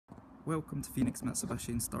Welcome to Phoenix Mitsubishi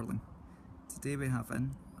in Stirling. Today we have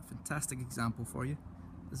in a fantastic example for you.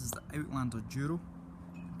 This is the Outlander Duro.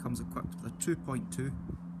 It comes equipped with a 2.2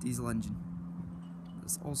 diesel engine.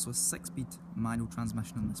 There's also a 6-speed manual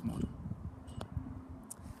transmission in this model.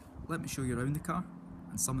 Let me show you around the car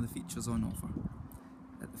and some of the features on offer.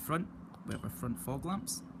 At the front we have our front fog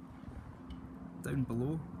lamps. Down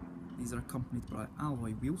below these are accompanied by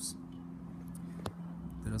alloy wheels.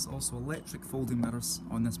 There is also electric folding mirrors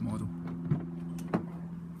on this model.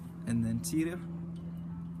 In the interior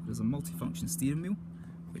there is a multifunction steering wheel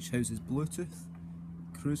which houses Bluetooth,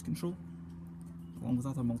 cruise control, along with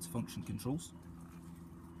other multifunction controls,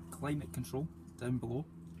 climate control down below.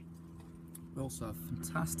 We also have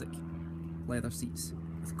fantastic leather seats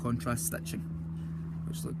with contrast stitching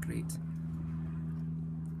which look great.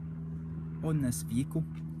 On this vehicle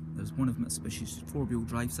there's one of Mitsubishi's 4-wheel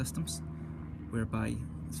drive systems, whereby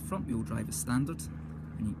its front wheel drive is standard.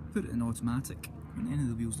 When you put it in automatic, when any of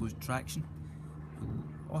the wheels lose traction, it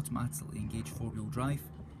will automatically engage 4-wheel drive,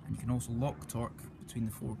 and you can also lock torque between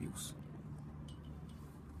the 4 wheels.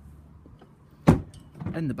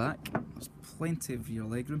 In the back there's plenty of rear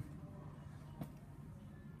legroom,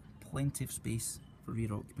 plenty of space for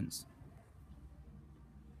rear occupants.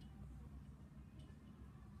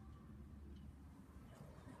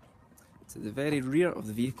 To the very rear of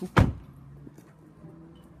the vehicle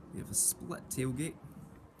we have a split tailgate,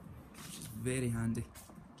 which is very handy.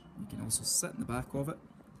 You can also sit in the back of it,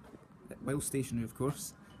 while stationary of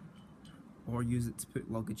course, or use it to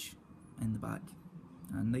put luggage in the back.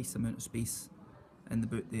 A nice amount of space in the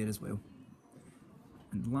boot there as well.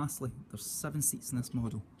 And lastly, there's 7 seats in this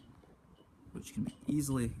model, which can be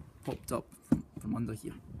easily popped up from under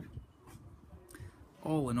here.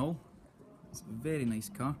 All in all, it's a very nice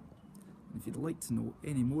car. And if you'd like to know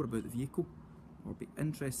any more about the vehicle, or be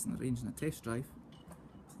interested in arranging a test drive,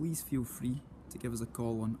 please feel free to give us a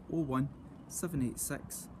call on 01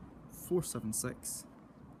 786 476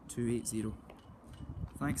 280.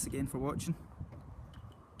 Thanks again for watching.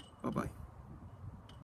 Bye bye.